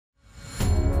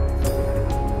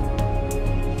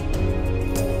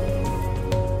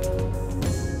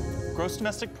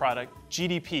domestic product,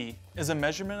 GDP, is a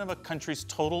measurement of a country's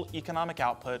total economic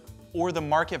output or the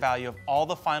market value of all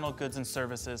the final goods and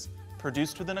services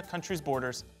produced within a country's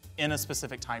borders in a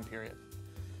specific time period.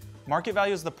 Market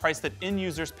value is the price that end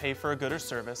users pay for a good or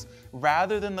service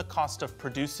rather than the cost of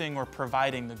producing or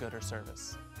providing the good or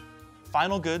service.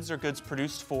 Final goods are goods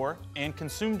produced for and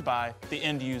consumed by the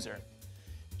end user.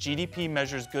 GDP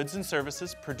measures goods and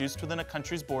services produced within a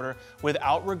country's border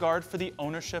without regard for the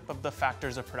ownership of the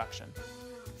factors of production.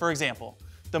 For example,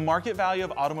 the market value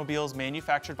of automobiles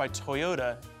manufactured by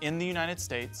Toyota in the United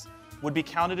States would be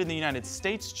counted in the United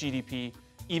States GDP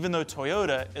even though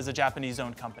Toyota is a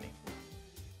Japanese-owned company.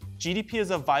 GDP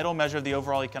is a vital measure of the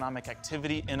overall economic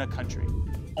activity in a country.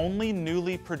 Only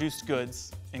newly produced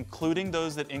goods, including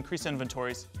those that increase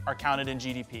inventories, are counted in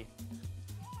GDP.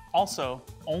 Also,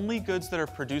 only goods that are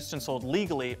produced and sold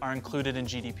legally are included in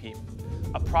GDP.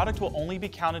 A product will only be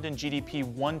counted in GDP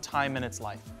one time in its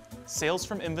life. Sales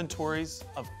from inventories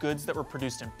of goods that were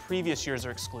produced in previous years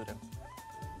are excluded.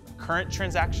 Current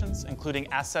transactions, including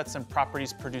assets and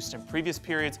properties produced in previous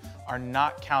periods, are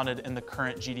not counted in the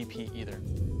current GDP either.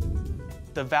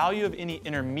 The value of any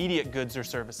intermediate goods or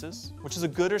services, which is a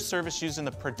good or service used in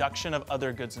the production of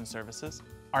other goods and services,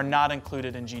 are not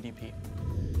included in GDP.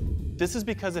 This is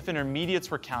because if intermediates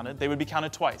were counted, they would be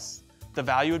counted twice. The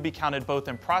value would be counted both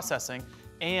in processing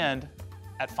and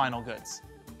at final goods.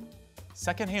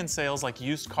 Secondhand sales like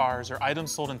used cars or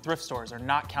items sold in thrift stores are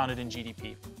not counted in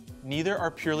GDP. Neither are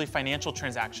purely financial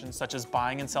transactions such as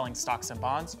buying and selling stocks and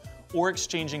bonds or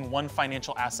exchanging one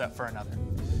financial asset for another.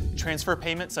 Transfer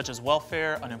payments such as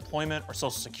welfare, unemployment, or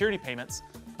Social Security payments,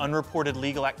 unreported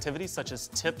legal activities such as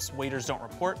tips waiters don't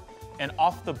report, and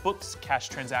off-the-books cash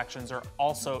transactions are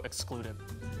also excluded.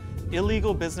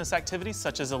 Illegal business activities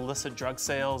such as illicit drug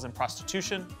sales and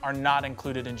prostitution are not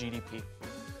included in GDP.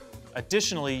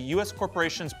 Additionally, U.S.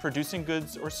 corporations producing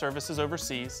goods or services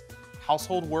overseas,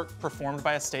 household work performed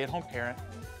by a stay-at-home parent,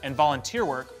 and volunteer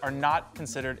work are not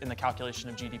considered in the calculation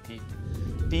of GDP.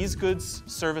 These goods,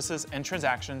 services, and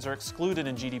transactions are excluded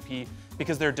in GDP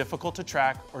because they're difficult to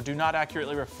track or do not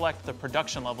accurately reflect the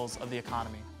production levels of the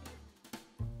economy.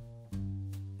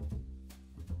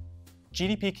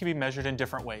 GDP can be measured in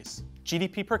different ways.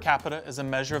 GDP per capita is a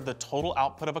measure of the total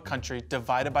output of a country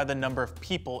divided by the number of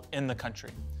people in the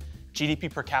country. GDP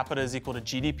per capita is equal to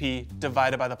GDP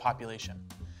divided by the population.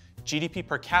 GDP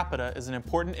per capita is an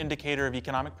important indicator of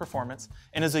economic performance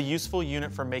and is a useful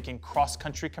unit for making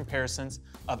cross-country comparisons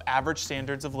of average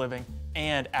standards of living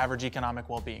and average economic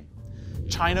well-being.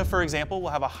 China, for example, will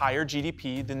have a higher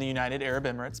GDP than the United Arab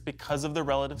Emirates because of the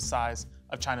relative size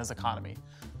of China's economy.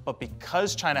 But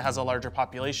because China has a larger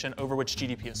population over which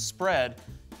GDP is spread,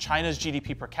 China's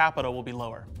GDP per capita will be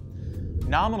lower.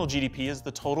 Nominal GDP is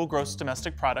the total gross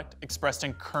domestic product expressed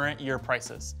in current year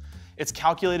prices. It's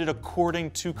calculated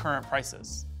according to current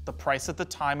prices, the price at the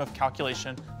time of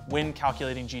calculation when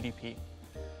calculating GDP.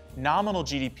 Nominal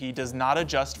GDP does not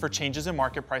adjust for changes in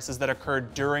market prices that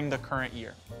occurred during the current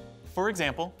year. For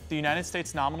example, the United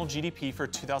States nominal GDP for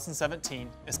 2017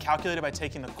 is calculated by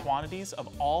taking the quantities of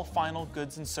all final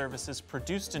goods and services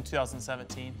produced in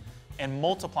 2017 and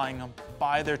multiplying them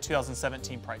by their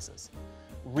 2017 prices.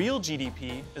 Real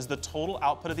GDP is the total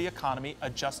output of the economy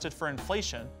adjusted for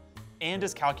inflation and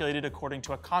is calculated according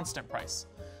to a constant price,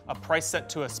 a price set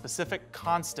to a specific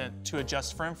constant to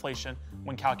adjust for inflation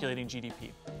when calculating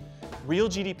GDP. Real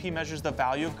GDP measures the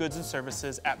value of goods and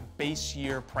services at base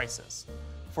year prices.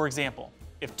 For example,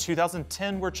 if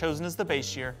 2010 were chosen as the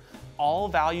base year, all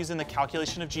values in the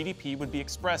calculation of GDP would be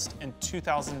expressed in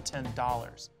 2010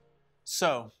 dollars.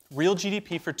 So, real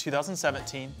GDP for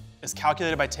 2017 is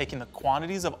calculated by taking the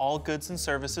quantities of all goods and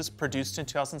services produced in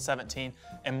 2017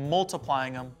 and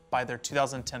multiplying them by their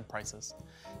 2010 prices.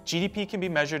 GDP can be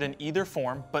measured in either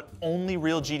form, but only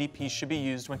real GDP should be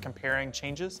used when comparing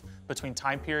changes between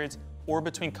time periods or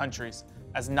between countries,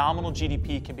 as nominal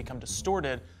GDP can become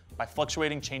distorted by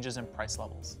fluctuating changes in price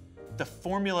levels. The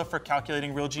formula for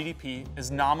calculating real GDP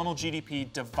is nominal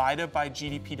GDP divided by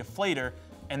GDP deflator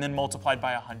and then multiplied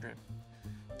by 100.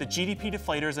 The GDP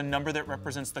deflator is a number that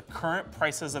represents the current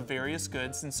prices of various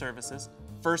goods and services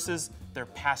versus their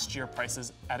past year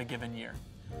prices at a given year.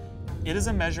 It is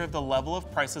a measure of the level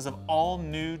of prices of all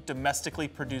new domestically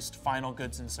produced final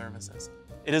goods and services.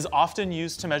 It is often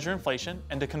used to measure inflation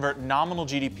and to convert nominal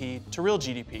GDP to real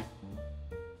GDP.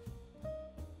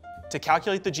 To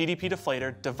calculate the GDP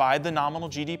deflator, divide the nominal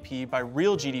GDP by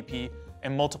real GDP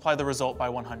and multiply the result by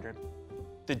 100.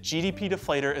 The GDP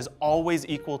deflator is always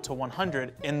equal to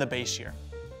 100 in the base year.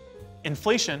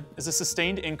 Inflation is a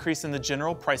sustained increase in the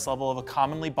general price level of a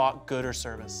commonly bought good or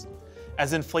service.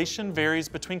 As inflation varies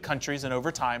between countries and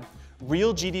over time,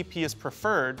 real GDP is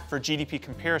preferred for GDP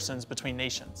comparisons between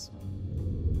nations.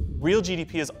 Real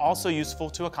GDP is also useful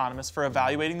to economists for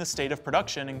evaluating the state of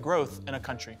production and growth in a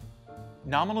country.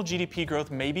 Nominal GDP growth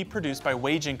may be produced by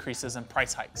wage increases and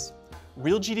price hikes.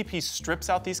 Real GDP strips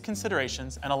out these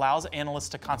considerations and allows analysts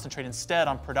to concentrate instead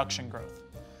on production growth.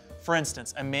 For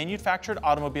instance, a manufactured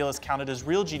automobile is counted as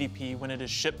real GDP when it is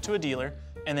shipped to a dealer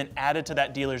and then added to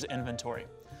that dealer's inventory.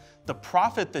 The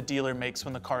profit the dealer makes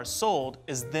when the car is sold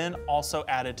is then also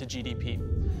added to GDP.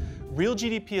 Real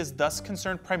GDP is thus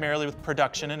concerned primarily with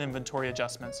production and inventory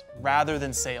adjustments rather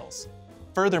than sales.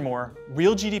 Furthermore,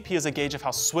 real GDP is a gauge of how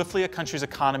swiftly a country's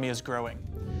economy is growing.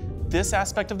 This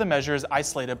aspect of the measure is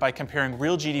isolated by comparing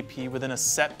real GDP within a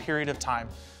set period of time,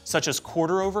 such as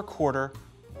quarter over quarter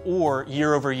or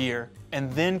year over year,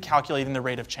 and then calculating the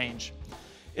rate of change.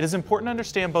 It is important to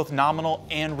understand both nominal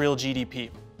and real GDP.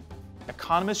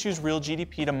 Economists use real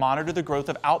GDP to monitor the growth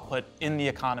of output in the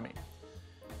economy.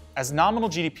 As nominal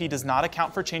GDP does not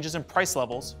account for changes in price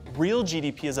levels, real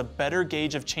GDP is a better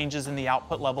gauge of changes in the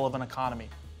output level of an economy.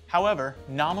 However,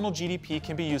 nominal GDP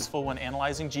can be useful when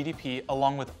analyzing GDP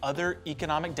along with other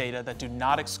economic data that do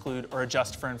not exclude or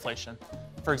adjust for inflation.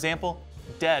 For example,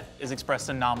 debt is expressed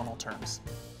in nominal terms.